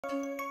Very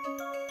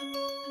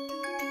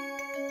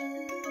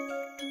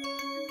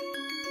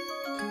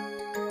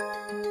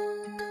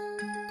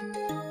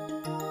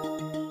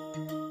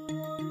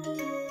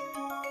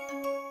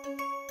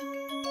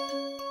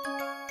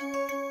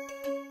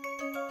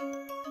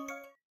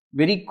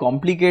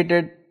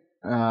complicated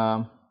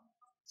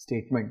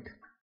statement.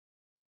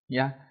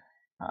 Yeah,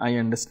 I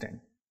understand.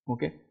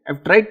 Okay,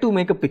 I've tried to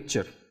make a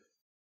picture.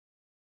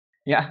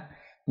 Yeah,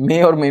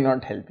 may or may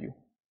not help you.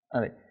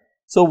 Alright.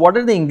 So, what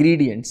are the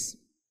ingredients?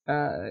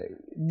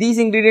 These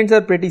ingredients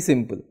are pretty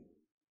simple.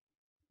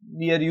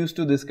 We are used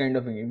to this kind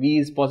of thing. V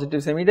is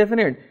positive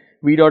semi-definite,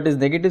 V dot is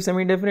negative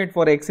semi-definite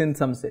for x in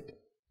some set.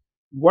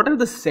 What are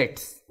the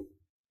sets?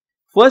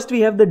 First we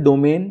have the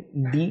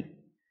domain D,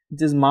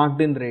 which is marked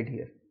in red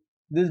here.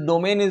 This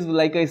domain is,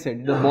 like I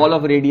said, the ball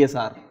of radius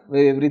R,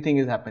 where everything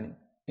is happening.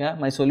 Yeah,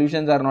 my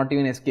solutions are not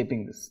even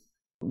escaping this.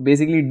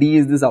 Basically D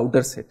is this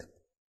outer set.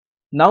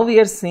 Now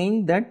we are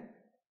saying that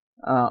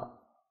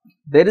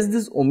there is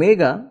this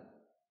omega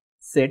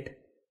set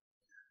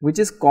which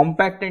is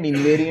compact and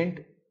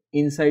invariant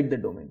inside the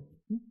domain.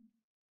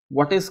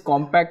 What is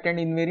compact and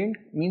invariant?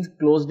 Means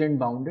closed and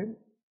bounded.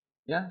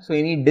 Yeah, so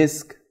any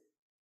disk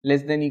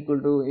less than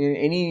equal to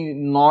any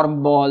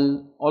norm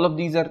ball, all of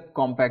these are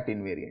compact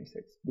invariant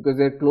sets because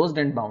they are closed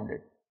and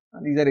bounded.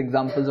 These are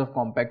examples of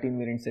compact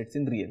invariant sets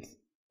in reals.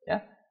 Yeah,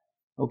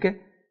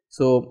 okay.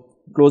 So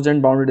closed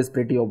and bounded is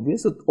pretty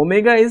obvious. So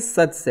omega is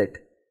such set,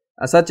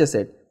 such a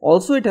set.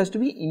 Also it has to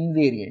be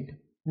invariant,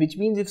 which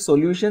means if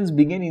solutions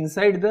begin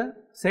inside the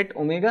set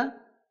omega,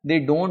 they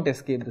don't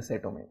escape the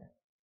set omega.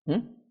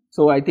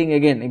 So I think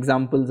again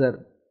examples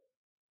are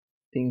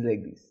things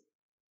like these.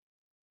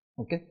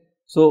 Okay.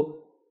 So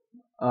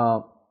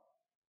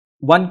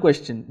one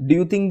question, do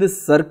you think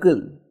this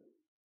circle,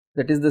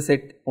 that is the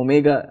set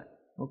omega,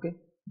 okay,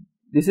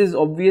 this is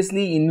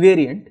obviously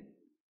invariant,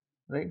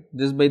 right,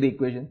 just by the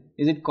equation.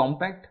 Is it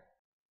compact?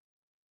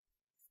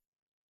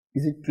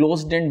 Is it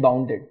closed and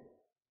bounded?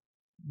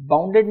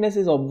 Boundedness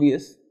is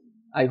obvious,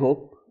 I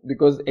hope,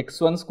 because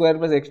x1 square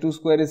plus x2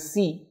 square is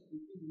C.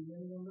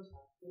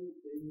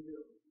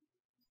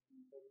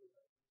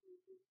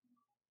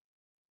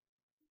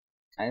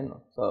 I don't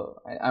know,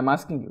 so I am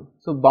asking you.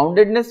 So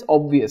boundedness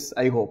obvious,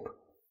 I hope,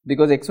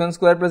 because x1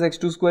 square plus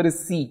x2 square is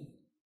C.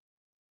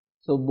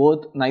 So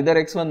both, neither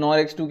x1 nor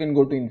x2 can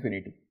go to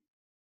infinity.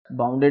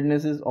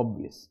 Boundedness is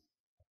obvious.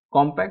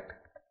 Compact,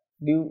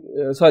 do you,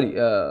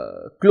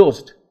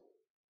 closed.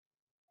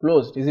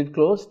 Closed, is it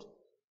closed?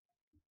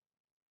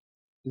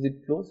 Is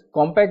it closed?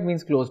 Compact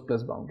means closed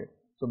plus bounded.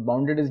 So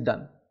bounded is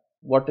done.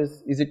 What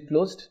is it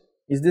closed?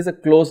 Is this a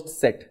closed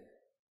set?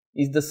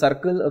 Is the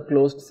circle a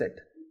closed set?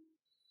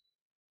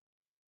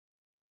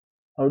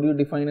 How do you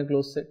define a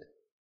closed set?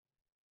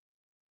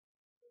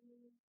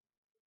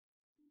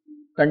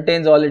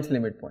 Contains all its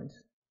limit points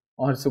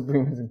or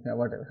supremacy,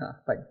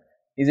 whatever, fine.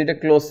 Is it a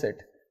closed set?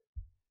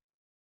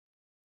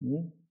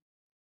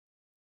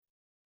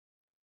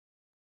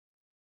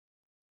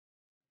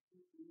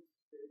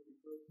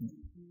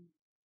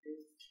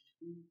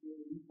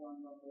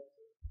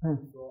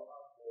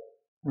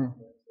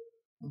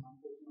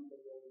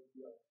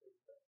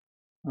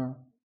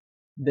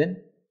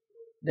 Then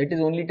that is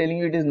only telling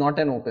you it is not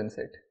an open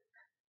set.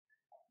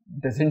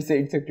 Doesn't say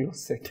it's a closed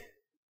set.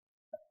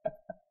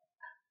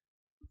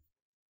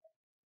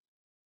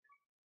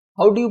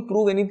 How do you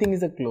prove anything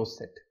is a closed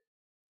set?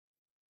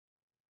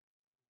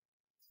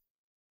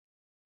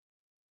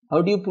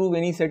 How do you prove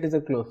any set is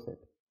a closed set?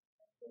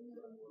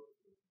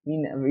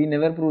 We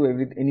never prove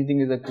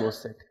anything is a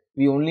closed set.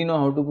 We only know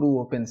how to prove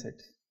open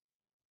sets.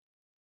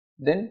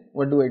 Then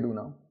what do I do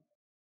now?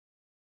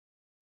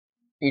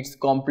 Its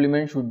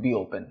complement should be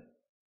open.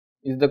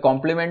 Is the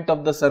complement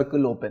of the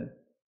circle open?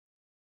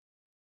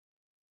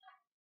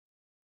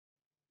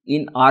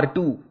 In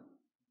R2,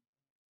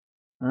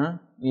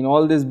 in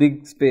all this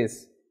big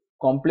space,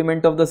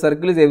 complement of the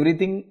circle is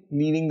everything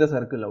leaving the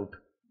circle out,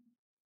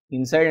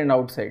 inside and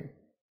outside.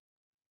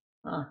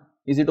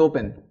 Is it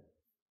open?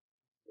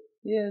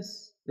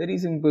 Yes, very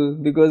simple,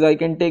 because I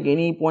can take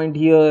any point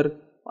here,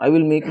 I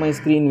will make my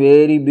screen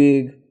very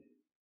big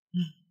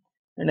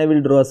and I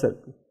will draw a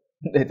circle.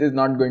 That is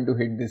not going to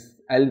hit this.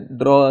 I will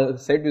draw a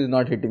set which is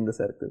not hitting the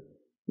circle.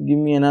 Give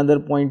me another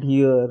point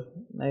here,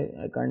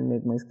 I can't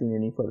make my screen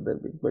any further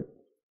big, but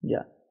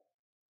yeah,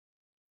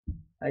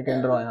 I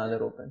can draw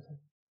another open set.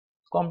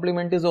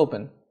 Complement is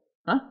open.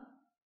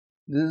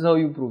 This is how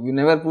you prove. You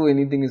never prove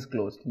anything is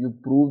closed. You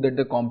prove that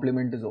the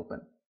complement is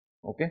open.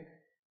 Okay.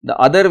 The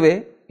other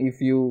way, if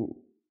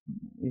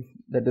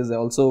that is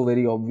also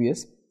very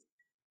obvious,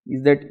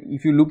 is that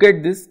if you look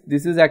at this,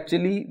 this is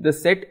actually the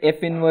set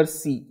F inverse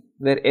C,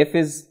 where F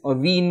is, or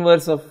V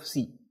inverse of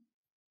C,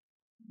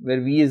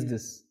 where V is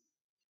this,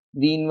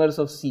 V inverse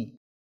of C.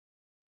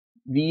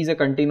 V is a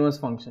continuous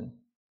function.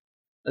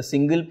 A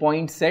single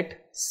point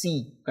set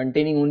C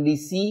containing only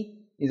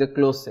C is a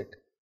closed set.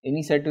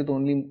 Any set with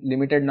only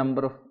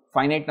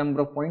finite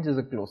number of points is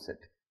a closed set.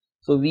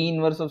 So V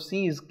inverse of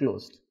C is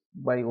closed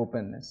by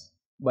openness,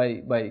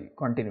 by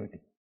continuity.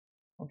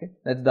 Okay,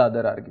 that's the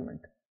other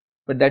argument.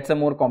 but that's a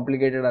more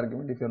complicated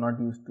argument if you're not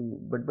used to,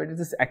 but it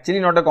is actually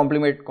not a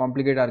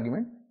complicated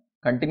argument.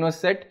 Continuous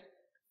set,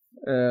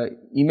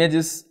 image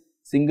is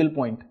single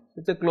point,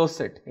 it's a closed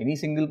set, any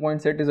single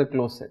point set is a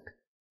closed set,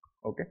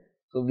 okay.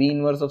 So V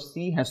inverse of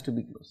C has to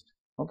be closed,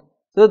 okay.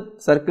 So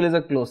circle is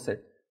a closed set,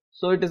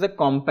 so it is a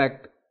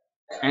compact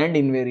and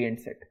invariant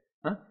set,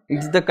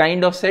 it's the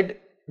kind of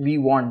set we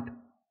want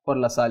for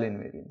Salle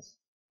invariance,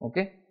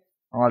 okay.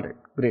 Alright,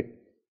 great,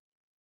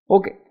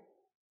 okay.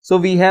 So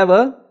we have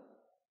a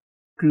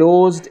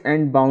closed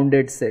and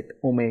bounded set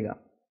omega.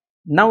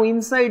 Now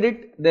inside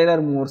it there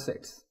are more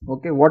sets,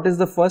 okay. What is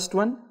the first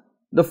one?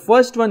 The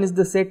first one is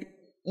the set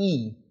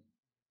E,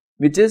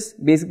 which is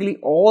basically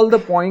all the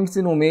points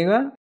in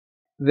omega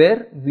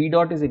where V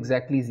dot is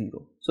exactly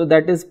 0. So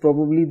that is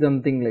probably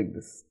something like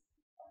this.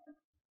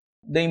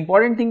 The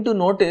important thing to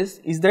notice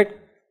is that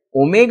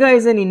omega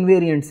is an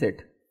invariant set,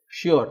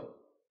 sure,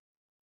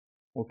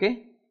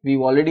 okay, we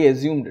have already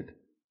assumed it,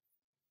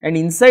 and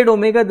inside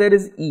omega there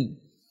is E,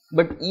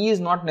 but E is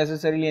not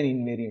necessarily an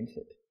invariant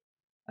set.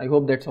 I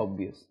hope that's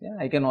obvious.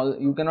 Yeah,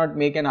 you cannot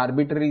make an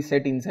arbitrary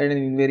set inside an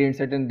invariant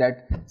set and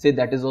say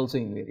that is also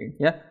invariant.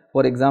 Yeah,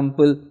 for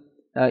example,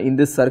 in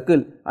this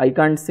circle, I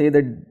can't say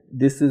that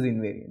this is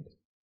invariant.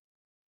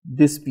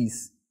 This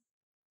piece,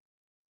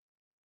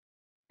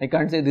 I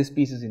can't say this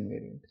piece is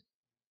invariant.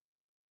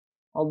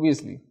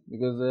 Obviously,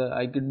 because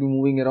I could be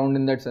moving around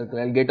in that circle,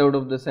 I'll get out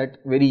of the set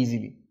very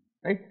easily,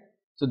 right?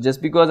 So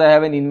just because I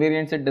have an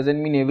invariant set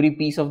doesn't mean every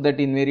piece of that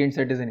invariant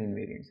set is an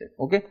invariant set,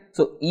 okay.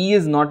 So E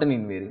is not an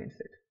invariant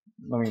set,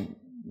 I mean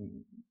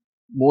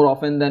more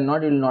often than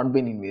not it will not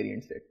be an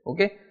invariant set,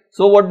 okay.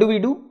 So what do we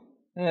do?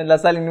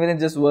 Salle invariance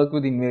just work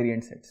with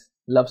invariant sets,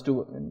 loves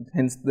to,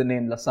 hence the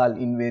name Salle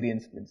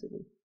invariance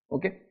principle,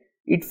 okay.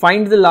 It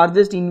finds the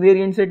largest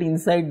invariant set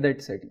inside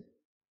that set,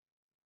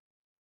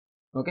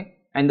 okay,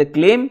 and the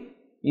claim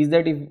is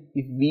that if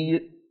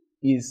V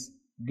is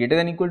greater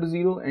than equal to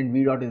 0 and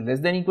V dot is less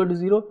than equal to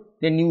 0,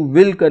 then you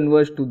will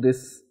converge to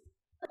this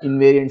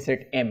invariant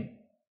set M,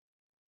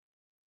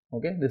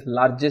 okay, this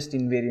largest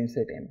invariant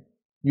set M,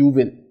 you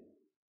will,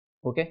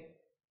 okay.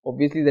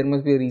 Obviously there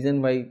must be a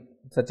reason why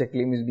such a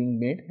claim is being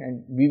made,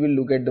 and we will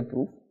look at the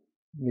proof,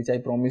 which I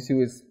promise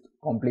you is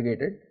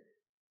complicated,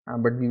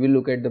 but we will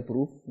look at the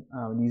proof.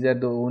 These are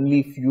the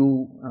only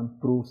few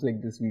proofs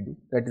like this we do,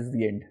 that is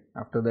the end.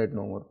 After that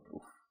no more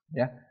proof,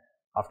 yeah,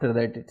 after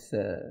that it's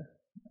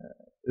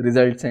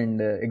results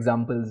and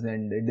examples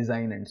and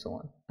design and so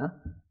on,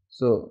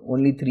 so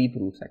only 3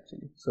 proofs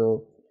actually.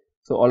 So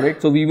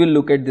alright, so we will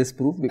look at this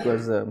proof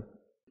because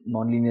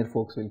nonlinear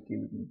folks will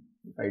kill me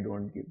if I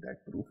don't give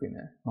that proof in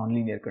a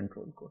nonlinear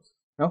control course.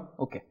 No?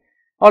 Okay.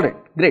 Alright,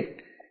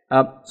 great.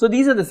 So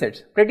these are the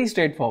sets, pretty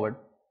straightforward.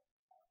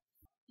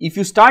 If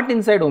you start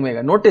inside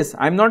omega, notice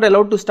I am not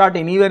allowed to start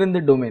anywhere in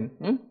the domain,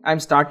 I am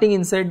starting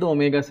inside the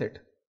omega set,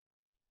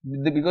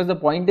 because the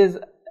point is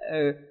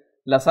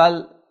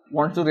Salle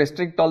wants to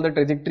restrict all the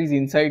trajectories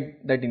inside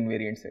that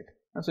invariant set.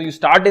 So you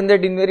start in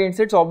that invariant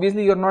set, so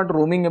obviously you are not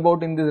roaming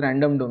about in this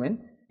random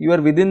domain, you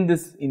are within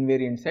this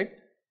invariant set,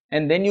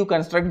 and then you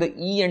construct the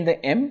E and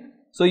the M.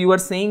 So you are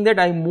saying that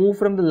I move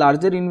from the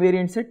larger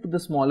invariant set to the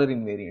smaller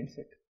invariant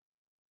set,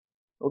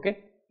 okay,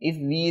 if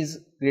V is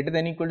greater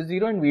than equal to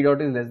 0 and V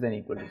dot is less than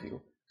equal to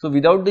 0. So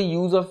without the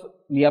use of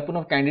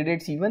Lyapunov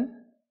candidates even,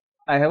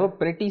 I have a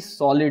pretty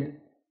solid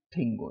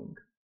thing going,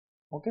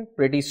 okay,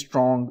 pretty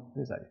strong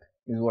result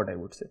is what I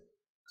would say.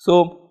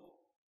 So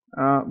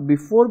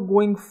before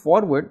going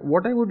forward,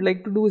 what I would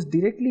like to do is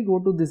directly go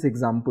to this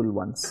example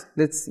once.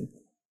 Let's see.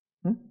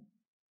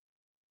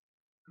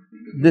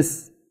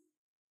 This,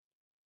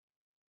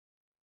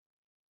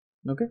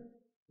 okay,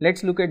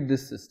 let's look at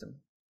this system,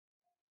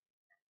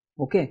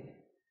 okay.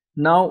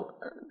 Now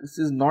this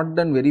is not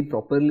done very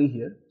properly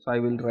here, so I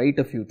will write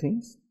a few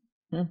things.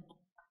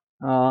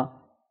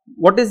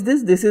 What is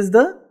this? This is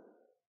the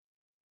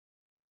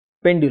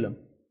pendulum,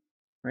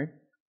 right?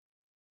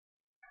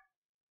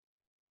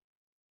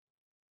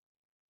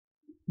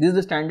 This is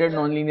the standard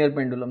nonlinear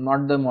pendulum,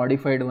 not the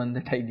modified one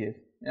that I gave.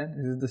 Yeah,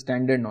 this is the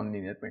standard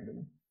nonlinear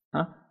pendulum.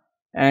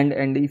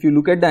 And if you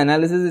look at the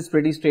analysis, it's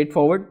pretty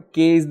straightforward.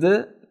 K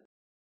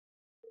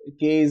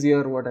is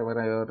your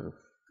whatever,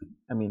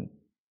 I mean,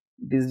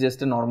 it is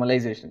just a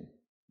normalization,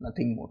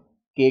 nothing more.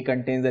 K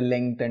contains the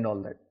length and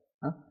all that.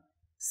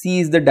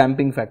 C is the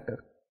damping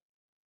factor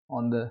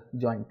on the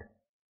joint.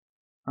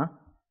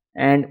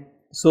 And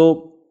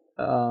so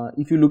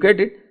if you look at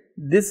it,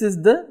 this is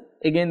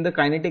again the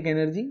kinetic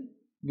energy,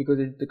 because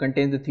it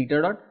contains the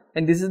theta dot,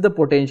 and this is the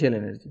potential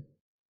energy.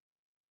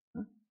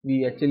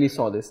 We actually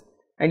saw this,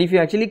 and if you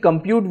actually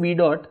compute V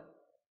dot,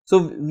 so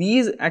V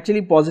is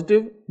actually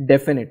positive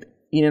definite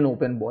in an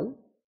open ball,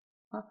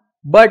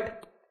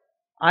 but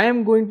I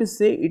am going to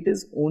say it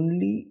is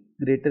only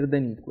greater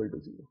than equal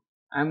to 0.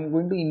 I am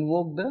going to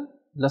invoke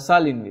the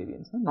Salle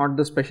invariance, not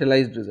the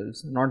specialized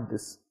results, not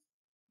this.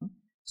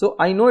 So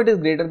I know it is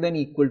greater than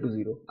equal to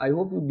 0. I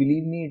hope you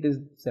believe me, it is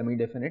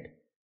semi-definite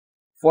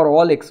for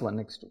all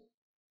x1, x2.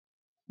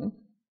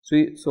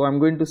 So I am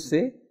going to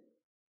say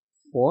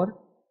for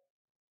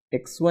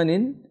x1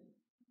 in,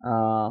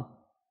 I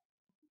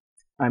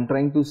am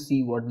trying to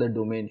see what the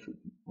domain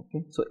should be.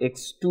 Okay, so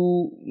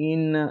x2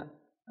 in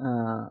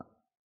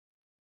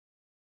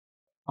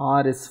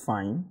R is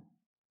fine,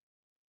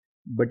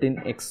 but in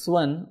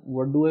x1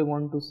 what do I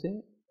want to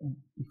say?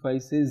 If I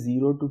say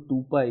 0 to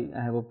 2 pi,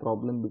 I have a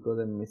problem because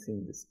I am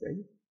missing this guy.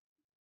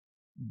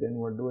 Then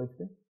what do I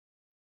say?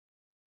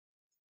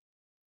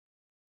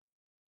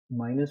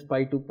 Minus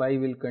pi to pi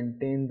will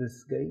contain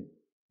this guy,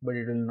 but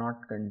it will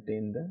not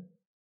contain the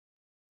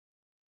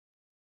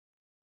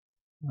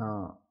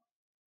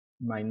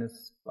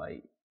minus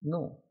pi.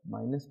 No,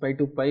 minus pi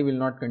to pi will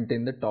not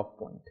contain the top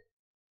point.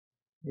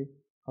 Right?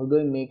 How do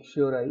I make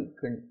sure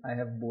I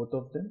have both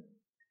of them?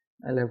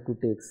 I'll have to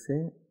take,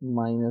 say,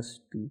 minus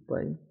 2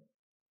 pi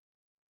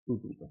to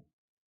 2 pi.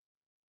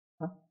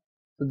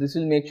 So this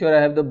will make sure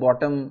I have the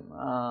bottom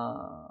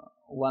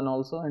one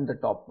also and the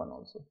top one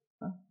also.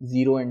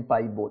 0 and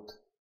pi both.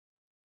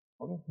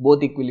 Okay,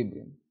 both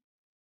equilibrium.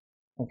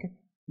 Okay,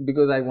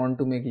 because I want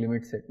to make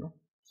limit set, no.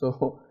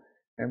 So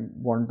I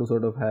want to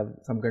sort of have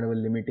some kind of a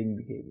limiting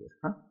behavior.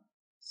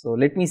 So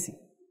let me see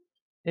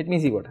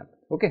what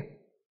happens. Okay,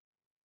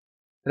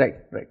 right.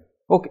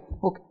 Okay.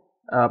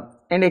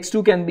 And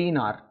x2 can be in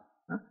R.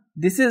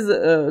 This is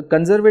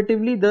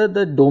conservatively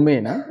the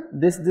domain.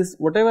 This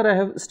whatever I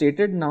have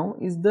stated now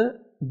is the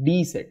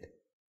D set,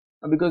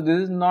 because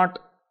this is not.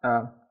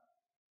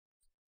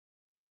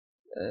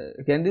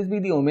 Can this be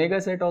the omega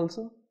set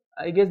also?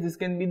 I guess this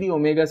can be the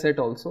omega set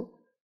also,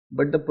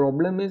 but the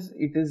problem is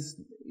it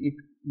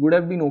would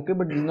have been okay,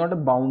 but it is not a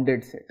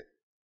bounded set.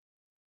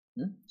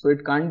 So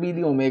it can't be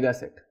the omega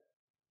set.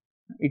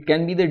 It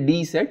can be the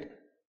D set,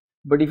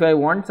 but if I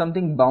want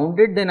something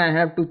bounded, then I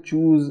have to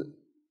choose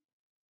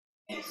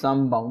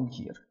some bound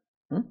here.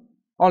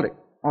 Alright.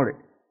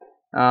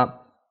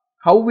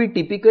 How we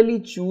typically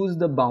choose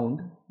the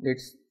bound?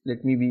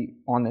 Let me be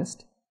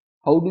honest.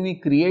 How do we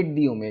create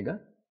the omega?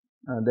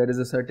 There is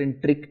a certain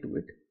trick to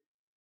it.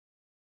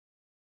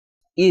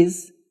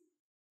 Is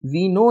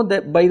we know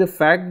that by the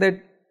fact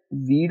that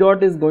v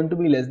dot is going to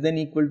be less than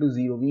equal to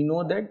 0, we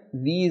know that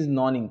v is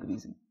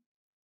non-increasing.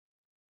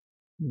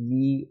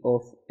 V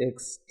of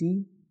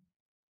xt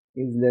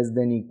is less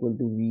than equal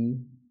to v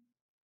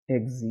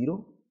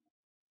x0.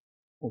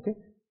 Okay,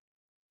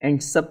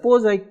 and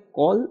suppose I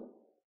call,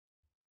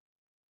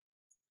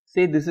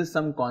 say this is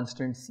some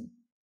constant c.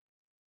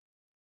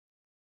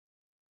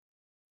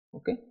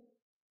 Okay,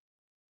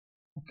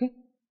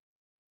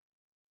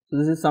 so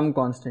this is some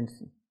constant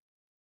c.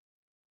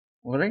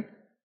 Alright,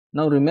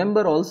 now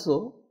remember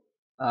also,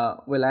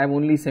 well, I have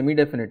only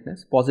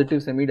semi-definiteness,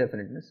 positive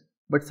semi-definiteness,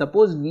 but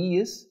suppose v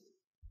is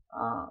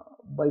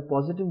by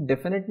positive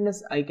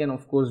definiteness I can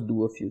of course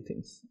do a few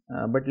things,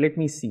 but let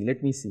me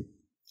see.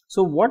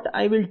 So what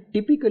I will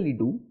typically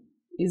do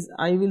is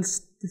I will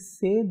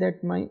say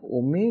that my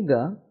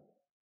omega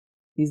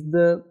is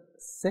the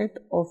set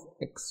of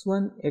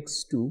x1,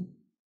 x2.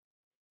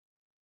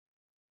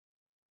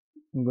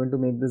 I'm going to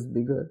make this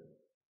bigger.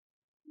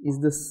 Is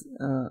this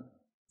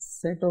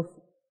set of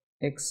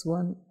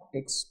x1,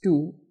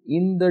 x2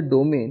 in the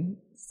domain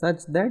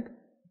such that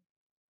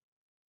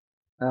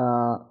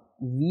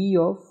v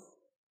of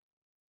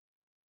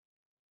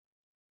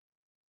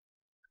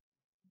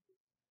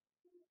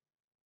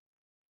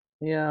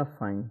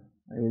fine,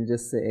 I will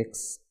just say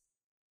x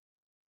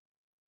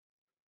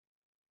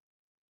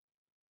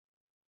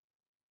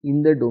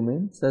in the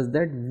domain such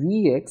that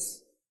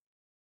Vx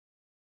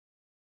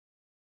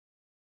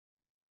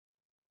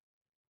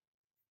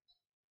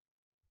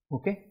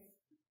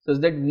such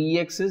that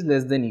Vx is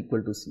less than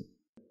equal to c.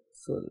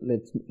 So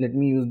let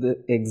me use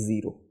the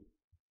x0.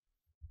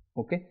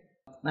 Okay,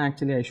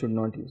 actually I should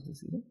not use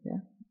this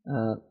here.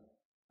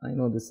 I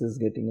know this is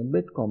getting a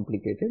bit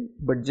complicated,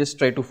 but just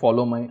try to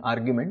follow my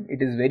argument.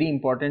 It is very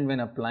important when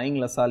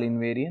applying Salle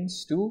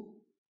invariance to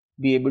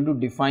be able to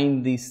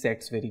define these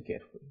sets very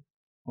carefully.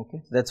 Okay,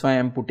 that's why I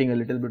am putting a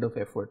little bit of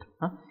effort.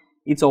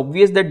 It's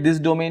obvious that this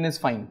domain is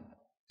fine.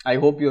 I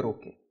hope you're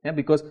okay.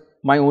 Because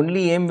my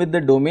only aim with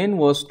the domain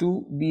was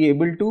to be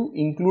able to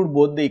include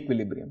both the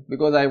equilibrium,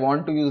 because I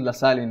want to use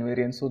Salle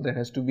invariance, so there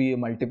has to be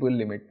multiple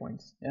limit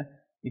points.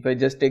 If I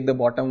just take the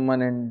bottom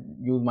one and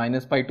use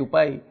minus pi to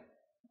pi,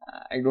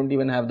 I don't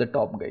even have the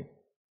top guy.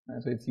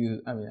 So it's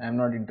used, I mean, I'm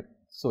not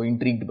so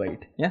intrigued by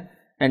it.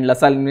 And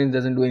Salle invariance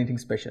doesn't do anything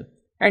special.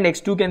 And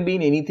x2 can be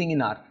in anything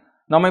in R.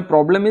 Now my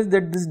problem is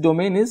that this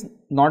domain is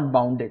not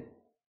bounded.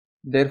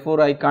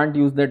 Therefore I can't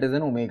use that as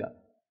an omega.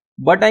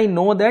 But I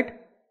know that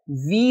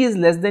v is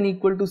less than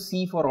equal to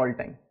c for all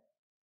time,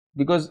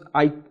 because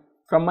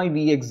from my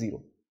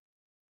vx0.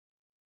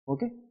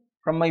 Okay,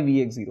 from my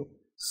vx0.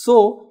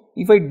 So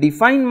if I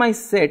define my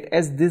set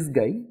as this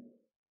guy,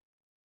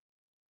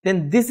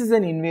 then this is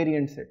an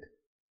invariant set.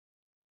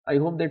 I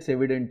hope that's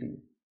evident to you.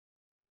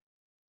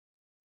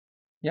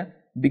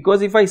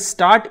 Because if I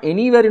start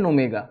anywhere in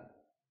omega,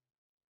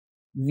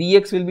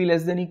 Vx will be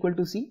less than equal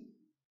to c,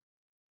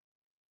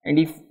 and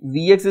if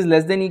Vx is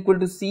less than equal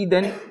to c,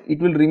 then it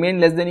will remain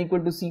less than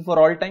equal to c for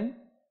all time.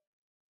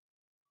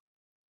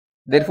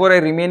 Therefore, I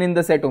remain in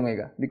the set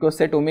omega because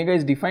set omega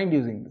is defined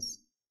using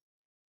this.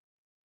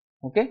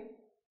 Okay.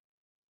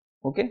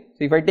 Okay.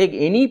 So, if I take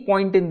any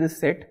point in this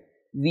set,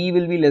 V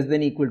will be less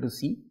than equal to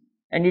C,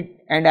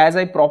 and as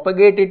I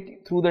propagate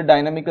it through the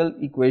dynamical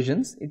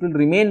equations, it will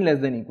remain less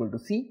than equal to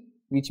C,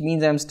 which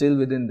means I am still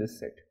within this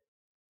set.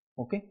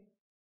 Okay.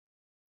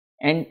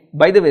 And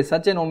by the way,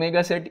 such an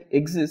omega set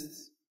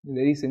exists,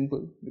 very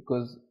simple,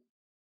 because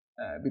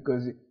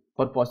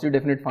for positive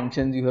definite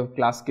functions you have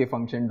class K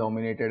function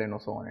dominated and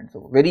so on and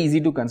so forth. Very easy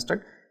to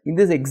construct. In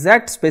this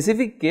exact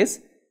specific case,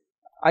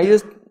 I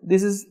just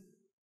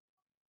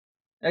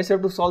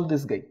have to solve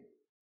this guy.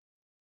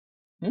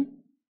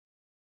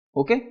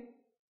 Okay,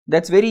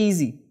 that is very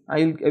easy.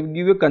 I will give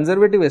you a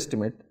conservative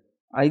estimate.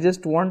 I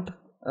just want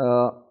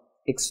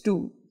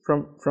x2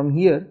 from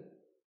here.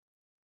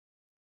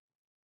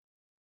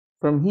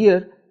 From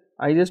here,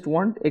 I just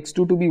want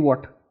x2 to be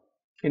what?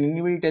 Can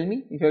anybody tell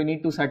me if I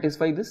need to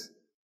satisfy this?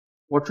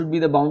 What should be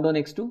the bound on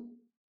x2?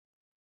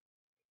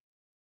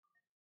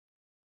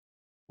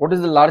 What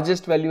is the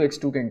largest value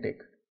x2 can take?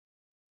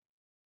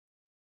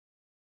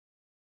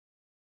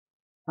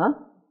 Huh?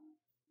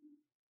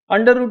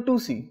 Under root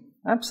 2c,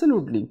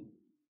 absolutely.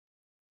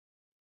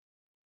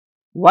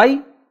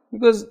 Why?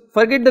 Because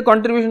forget the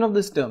contribution of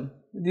this term,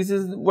 this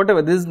is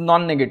whatever, this is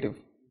non-negative,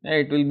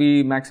 it will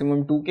be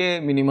maximum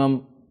 2k,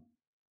 minimum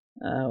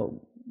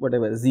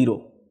whatever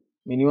 0,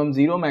 minimum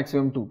 0,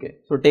 maximum 2k.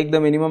 So, take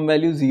the minimum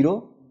value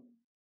 0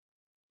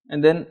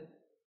 and then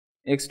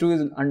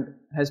x2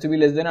 has to be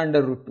less than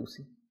under root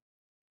 2c,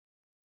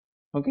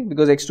 okay,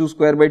 because x2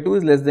 square by 2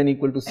 is less than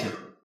equal to c.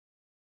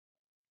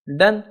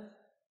 Done.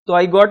 So,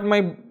 I got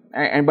my,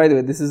 and by the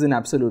way this is an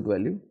absolute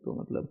value,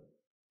 so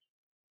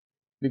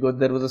because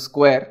there was a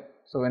square,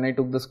 so when I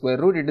took the square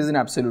root it is an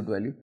absolute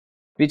value,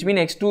 which means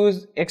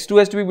x2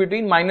 has to be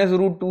between minus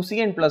root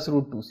 2c and plus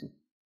root 2c.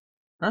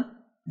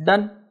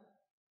 Done.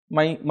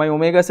 My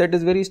omega set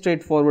is very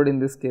straightforward in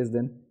this case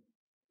then.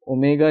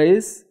 Omega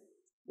is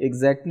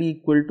exactly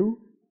equal to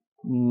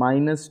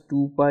minus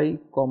 2 pi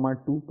comma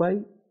 2 pi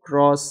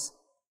cross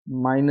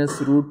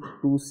minus root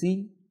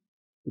 2c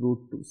root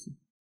 2c.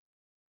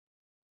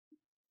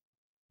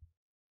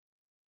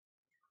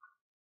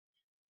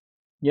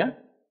 Yeah,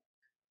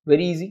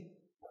 very easy.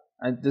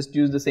 I just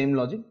use the same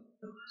logic.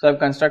 So, I have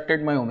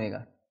constructed my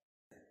omega.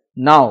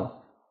 Now,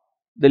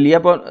 the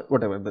Lyapunov,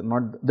 whatever,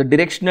 the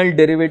directional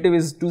derivative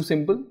is too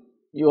simple.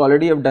 You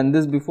already have done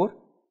this before.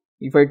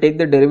 If I take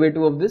the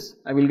derivative of this,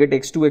 I will get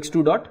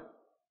x2 dot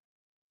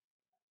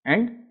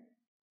and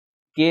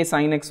k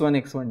sin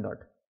x1 dot.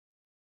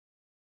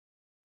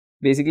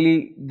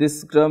 Basically,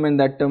 this term and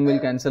that term will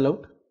cancel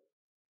out,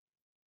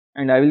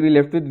 and I will be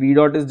left with v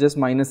dot is just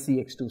minus c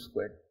x2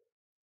 squared.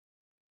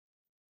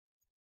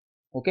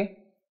 Okay.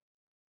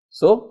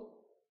 So,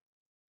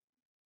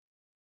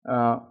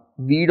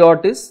 v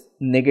dot is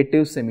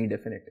negative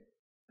semi-definite,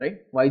 right?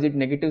 Why is it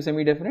negative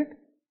semi-definite?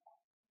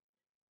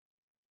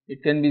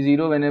 It can be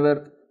 0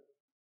 whenever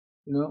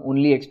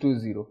only x2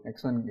 is 0,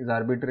 x1 is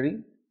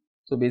arbitrary.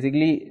 So,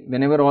 basically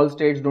whenever all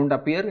states do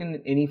not appear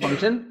in any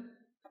function,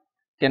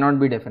 cannot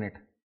be definite,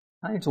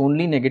 it is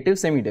only negative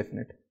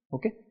semi-definite.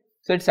 Okay.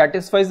 So, it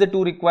satisfies the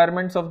two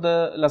requirements of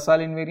the LaSalle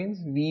invariance,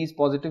 v is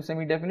positive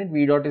semi-definite,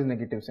 v dot is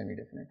negative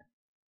semi-definite.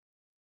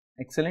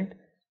 Excellent.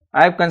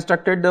 I have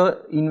constructed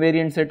the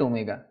invariant set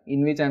omega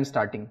in which I am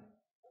starting,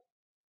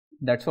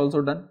 that is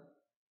also done.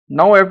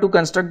 Now, I have to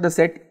construct the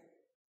set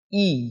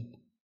E.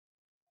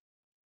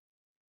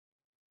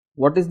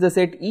 What is the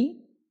set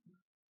E?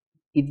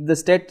 It is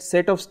the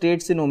set of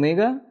states in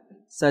omega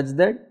such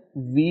that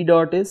v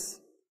dot is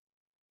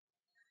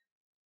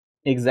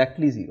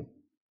exactly 0.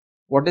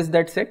 What is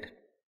that set?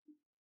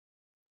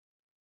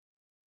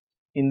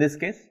 In this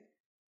case,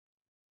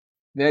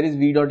 where is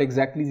v dot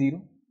exactly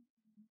 0?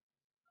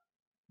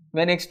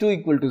 When x2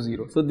 equal to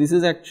 0. So, this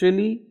is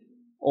actually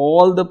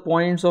all the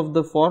points of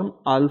the form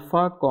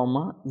alpha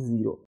comma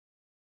 0,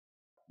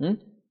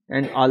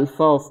 and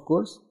alpha, of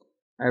course,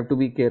 I have to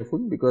be careful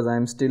because I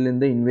am still in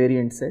the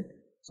invariant set.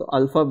 So,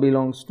 alpha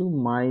belongs to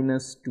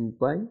minus 2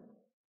 pi,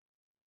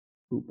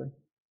 2 pi,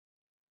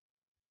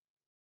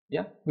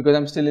 yeah, because I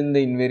am still in the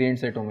invariant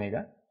set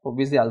omega,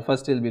 obviously alpha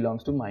still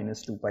belongs to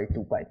minus 2 pi,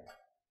 2 pi.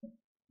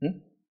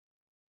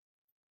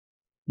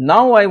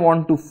 Now, I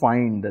want to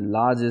find the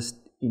largest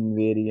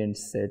invariant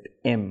set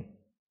M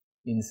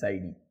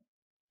inside E.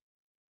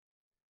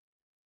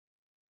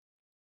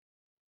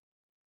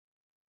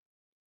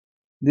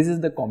 This is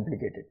the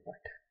complicated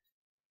part,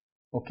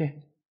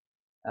 okay,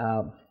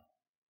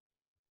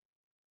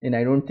 and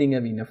I do not think I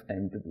have enough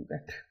time to do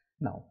that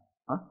now.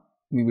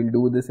 We will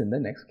do this in the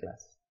next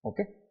class,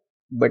 okay,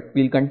 but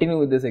we will continue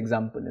with this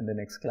example in the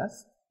next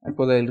class. Of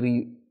course, I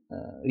will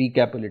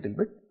recap a little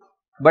bit,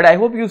 but I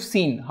hope you have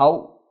seen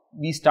how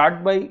we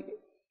start by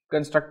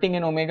constructing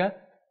an omega,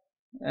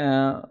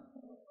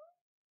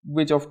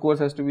 which of course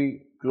has to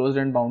be closed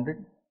and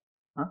bounded,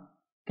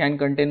 can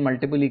contain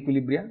multiple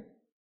equilibria,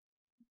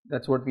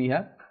 that is what we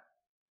have,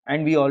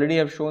 and we already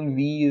have shown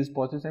V is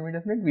positive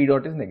semi-definite, V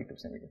dot is negative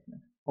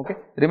semi-definite. Okay.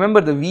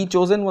 Remember, the V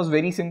chosen was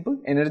very simple,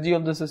 energy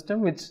of the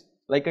system, which,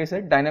 like I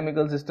said,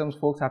 dynamical systems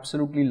folks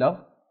absolutely love.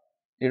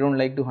 They don't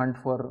like to hunt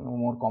for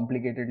more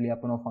complicated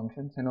Lyapunov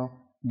functions.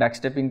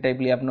 Backstepping type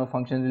Lyapunov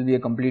functions will be a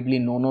completely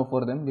no-no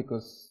for them,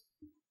 because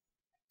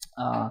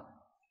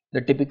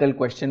the typical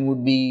question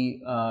would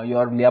be,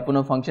 your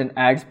Lyapunov function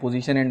adds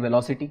position and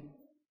velocity.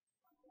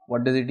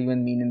 What does it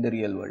even mean in the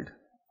real world?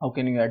 How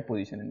can you add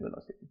position and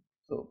velocity?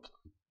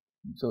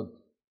 So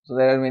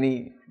there are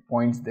many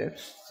points there.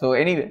 So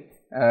anyway,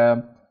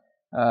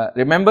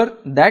 remember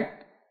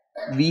that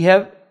we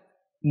have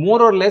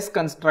more or less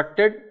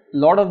constructed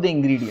lot of the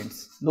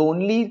ingredients. The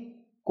only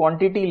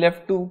quantity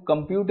left to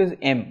compute is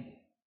m.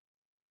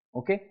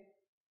 Okay.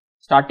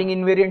 Starting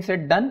invariant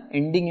set done,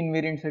 ending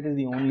invariant set is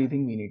the only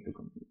thing we need to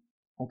compute.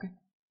 Okay.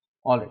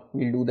 Alright,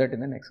 we will do that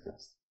in the next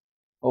class.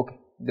 Okay,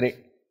 great.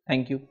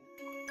 Thank you.